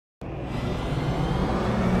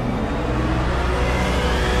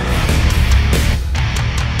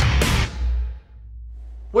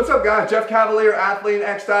What's up guys, Jeff Cavaliere,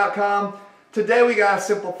 AthleanX.com. Today we got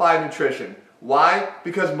simplified nutrition. Why?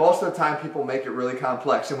 Because most of the time people make it really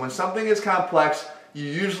complex. And when something is complex, you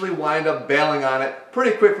usually wind up bailing on it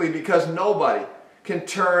pretty quickly because nobody can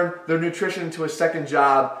turn their nutrition into a second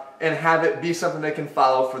job and have it be something they can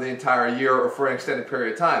follow for the entire year or for an extended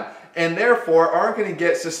period of time. And therefore aren't going to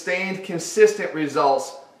get sustained, consistent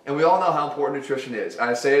results. And we all know how important nutrition is.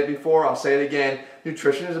 I say it before, I'll say it again.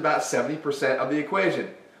 Nutrition is about 70% of the equation.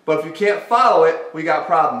 But if you can't follow it, we got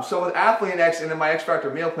problems. So with AthleanX and in my X Factor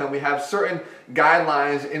meal plan, we have certain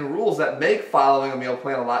guidelines and rules that make following a meal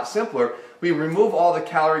plan a lot simpler. We remove all the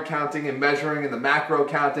calorie counting and measuring and the macro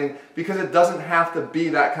counting because it doesn't have to be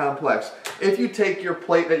that complex. If you take your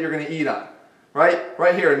plate that you're going to eat on,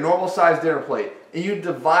 right here, a normal sized dinner plate, and you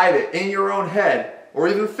divide it in your own head, or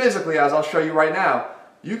even physically, as I'll show you right now,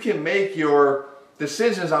 you can make your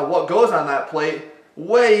decisions on what goes on that plate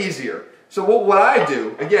way easier. So what I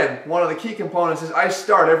do, again, one of the key components is I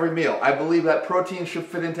start every meal. I believe that protein should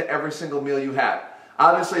fit into every single meal you have.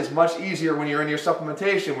 Obviously, it's much easier when you're in your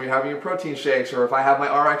supplementation, when you're having your protein shakes, or if I have my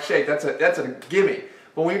RX shake, that's a gimme.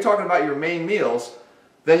 But when you're talking about your main meals,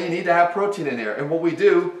 then you need to have protein in there. And what we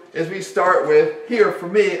do is we start with, here for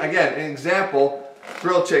me, again, an example,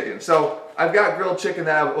 grilled chicken. So I've got grilled chicken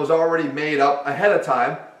that was already made up ahead of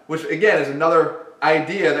time, which again is another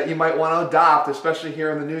idea that you might want to adopt, especially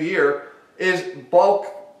here in the new year, is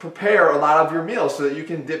bulk prepare a lot of your meals so that you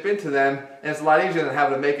can dip into them, and it's a lot easier than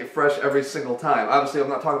having to make it fresh every single time. Obviously, I'm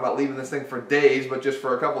not talking about leaving this thing for days, but just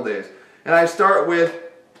for a couple days. And I start with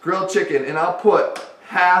grilled chicken, and I'll put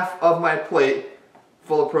half of my plate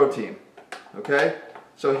full of protein. Okay?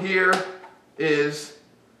 So here is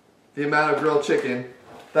the amount of grilled chicken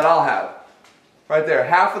that I'll have. Right there,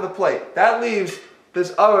 half of the plate. That leaves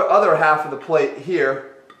this other half of the plate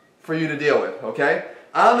here for you to deal with, okay?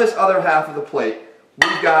 On this other half of the plate,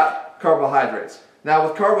 we've got carbohydrates. Now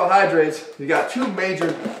with carbohydrates, you've got two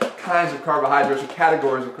major kinds of carbohydrates or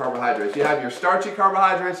categories of carbohydrates. You have your starchy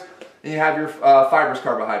carbohydrates and you have your fibrous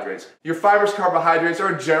carbohydrates. Your fibrous carbohydrates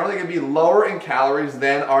are generally going to be lower in calories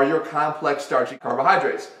than are your complex starchy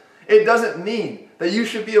carbohydrates. It doesn't mean that you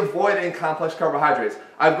should be avoiding complex carbohydrates.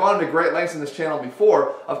 I've gone to great lengths in this channel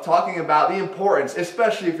before of talking about the importance,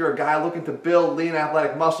 especially if you're a guy looking to build lean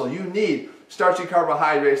athletic muscle. You need starchy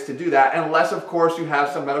carbohydrates to do that, unless of course you have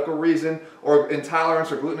some medical reason or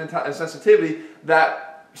intolerance or gluten sensitivity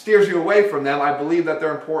that steers you away from them. I believe that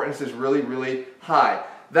their importance is really, really high.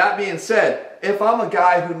 That being said, if I'm a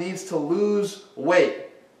guy who needs to lose weight,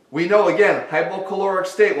 we know again, hypocaloric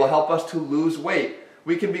state will help us to lose weight.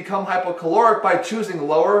 We can become hypocaloric by choosing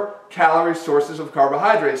lower calorie sources of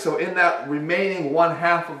carbohydrates. So in that remaining one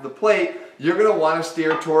half of the plate, you're going to want to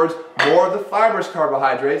steer towards more of the fibrous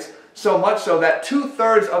carbohydrates, so much so that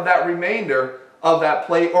 2/3 of that remainder of that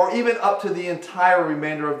plate, or even up to the entire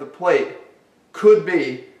remainder of the plate, could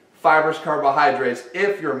be fibrous carbohydrates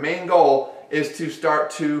if your main goal is to start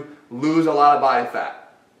to lose a lot of body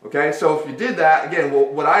fat. Okay, so if you did that, again,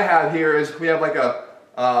 what I have here is we have like a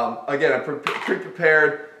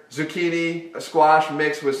pre-prepared zucchini, a squash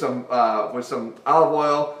mixed with some olive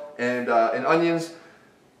oil and onions.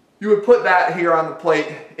 You would put that here on the plate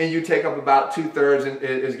and you take up about 2/3, and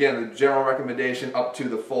is again the general recommendation up to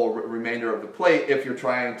the full remainder of the plate if you're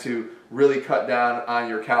trying to really cut down on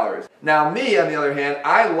your calories. Now me, on the other hand,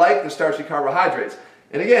 I like the starchy carbohydrates.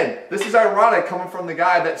 And again, this is ironic coming from the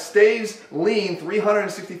guy that stays lean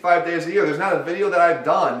 365 days a year. There's not a video that I've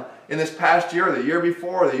done in this past year, the year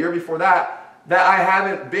before, the year before that I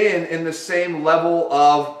haven't been in the same level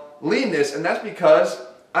of leanness, and that's because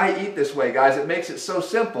I eat this way, guys. It makes it so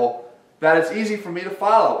simple that it's easy for me to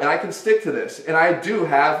follow, and I can stick to this. And I do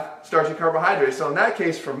have starchy carbohydrates. So in that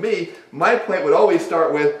case, for me, my plate would always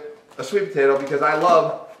start with a sweet potato because I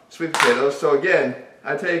love sweet potatoes. So again,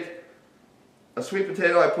 I take a sweet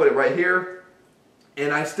potato, I put it right here,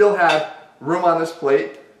 and I still have room on this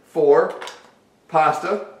plate for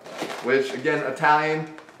pasta, which again, Italian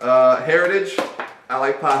heritage. I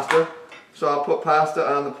like pasta. So I'll put pasta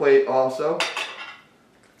on the plate also.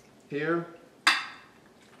 Here.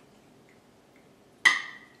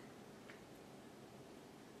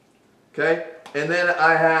 Okay, and then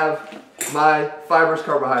I have my fibrous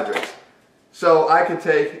carbohydrates. So I could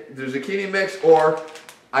take the zucchini mix, or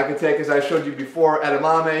I could take, as I showed you before,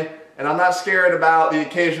 edamame. And I'm not scared about the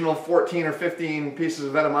occasional 14 or 15 pieces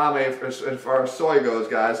of edamame as far as soy goes,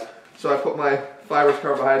 guys. So I put my fibrous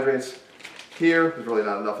carbohydrates here. There's really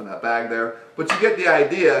not enough in that bag there. But you get the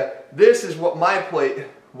idea. This is what my plate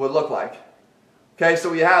would look like. Okay, so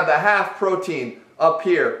we have the half protein up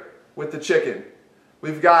here with the chicken.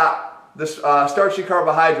 We've got the starchy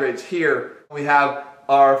carbohydrates here. We have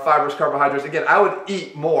our fibrous carbohydrates. Again, I would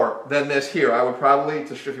eat more than this here. I would probably,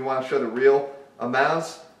 if you want to show the real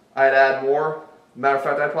amounts, I'd add more. Matter of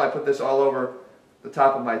fact, I'd probably put this all over the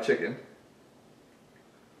top of my chicken.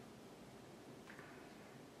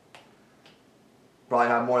 Probably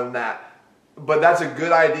have more than that. But that's a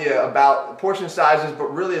good idea about portion sizes,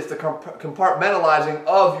 but really it's the compartmentalizing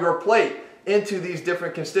of your plate into these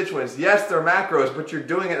different constituents. Yes, they're macros, but you're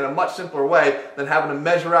doing it in a much simpler way than having to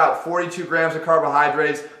measure out 42 grams of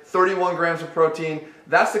carbohydrates, 31 grams of protein.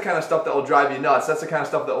 That's the kind of stuff that will drive you nuts. That's the kind of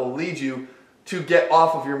stuff that will lead you to get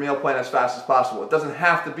off of your meal plan as fast as possible. It doesn't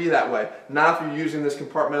have to be that way. Not if you're using this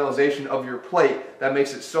compartmentalization of your plate. That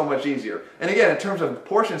makes it so much easier. And again, in terms of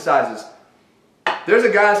portion sizes, there's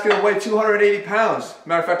a guy that's going to weigh 280 pounds.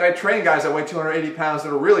 Matter of fact, I train guys that weigh 280 pounds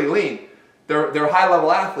that are really lean. They're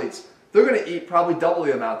high-level athletes. They're going to eat probably double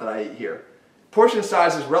the amount that I eat here. Portion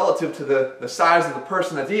size is relative to the size of the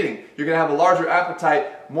person that's eating. You're going to have a larger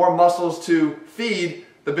appetite, more muscles to feed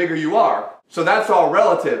the bigger you are. So that's all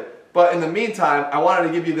relative. But in the meantime, I wanted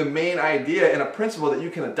to give you the main idea and a principle that you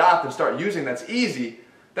can adopt and start using that's easy,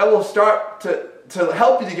 that will start to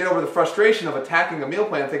help you to get over the frustration of attacking a meal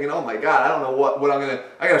plan thinking, oh my God, I don't know what I'm going to,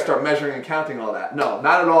 I got to start measuring and counting all that. No,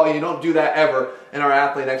 not at all. You don't do that ever in our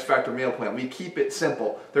Athlete X Factor meal plan. We keep it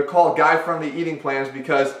simple. They're called guy-friendly eating plans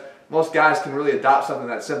because most guys can really adopt something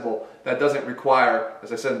that simple that doesn't require,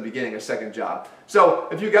 as I said in the beginning, a second job. So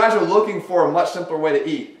if you guys are looking for a much simpler way to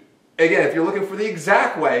eat, again, if you're looking for the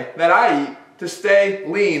exact way that I eat to stay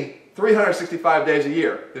lean 365 days a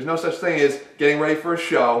year. There's no such thing as getting ready for a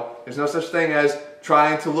show. There's no such thing as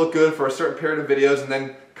trying to look good for a certain period of videos and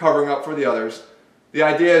then covering up for the others. The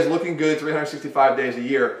idea is looking good 365 days a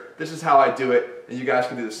year. This is how I do it, and you guys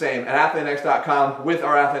can do the same. At AthleteX.com, with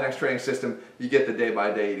our AthleteX training system, you get the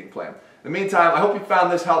day-by-day eating plan. In the meantime, I hope you found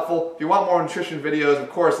this helpful. If you want more nutrition videos, of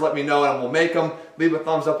course, let me know and we'll make them. Leave a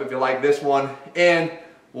thumbs up if you like this one, and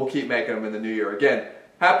we'll keep making them in the new year. Again,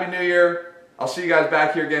 Happy New Year. I'll see you guys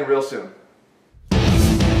back here again real soon.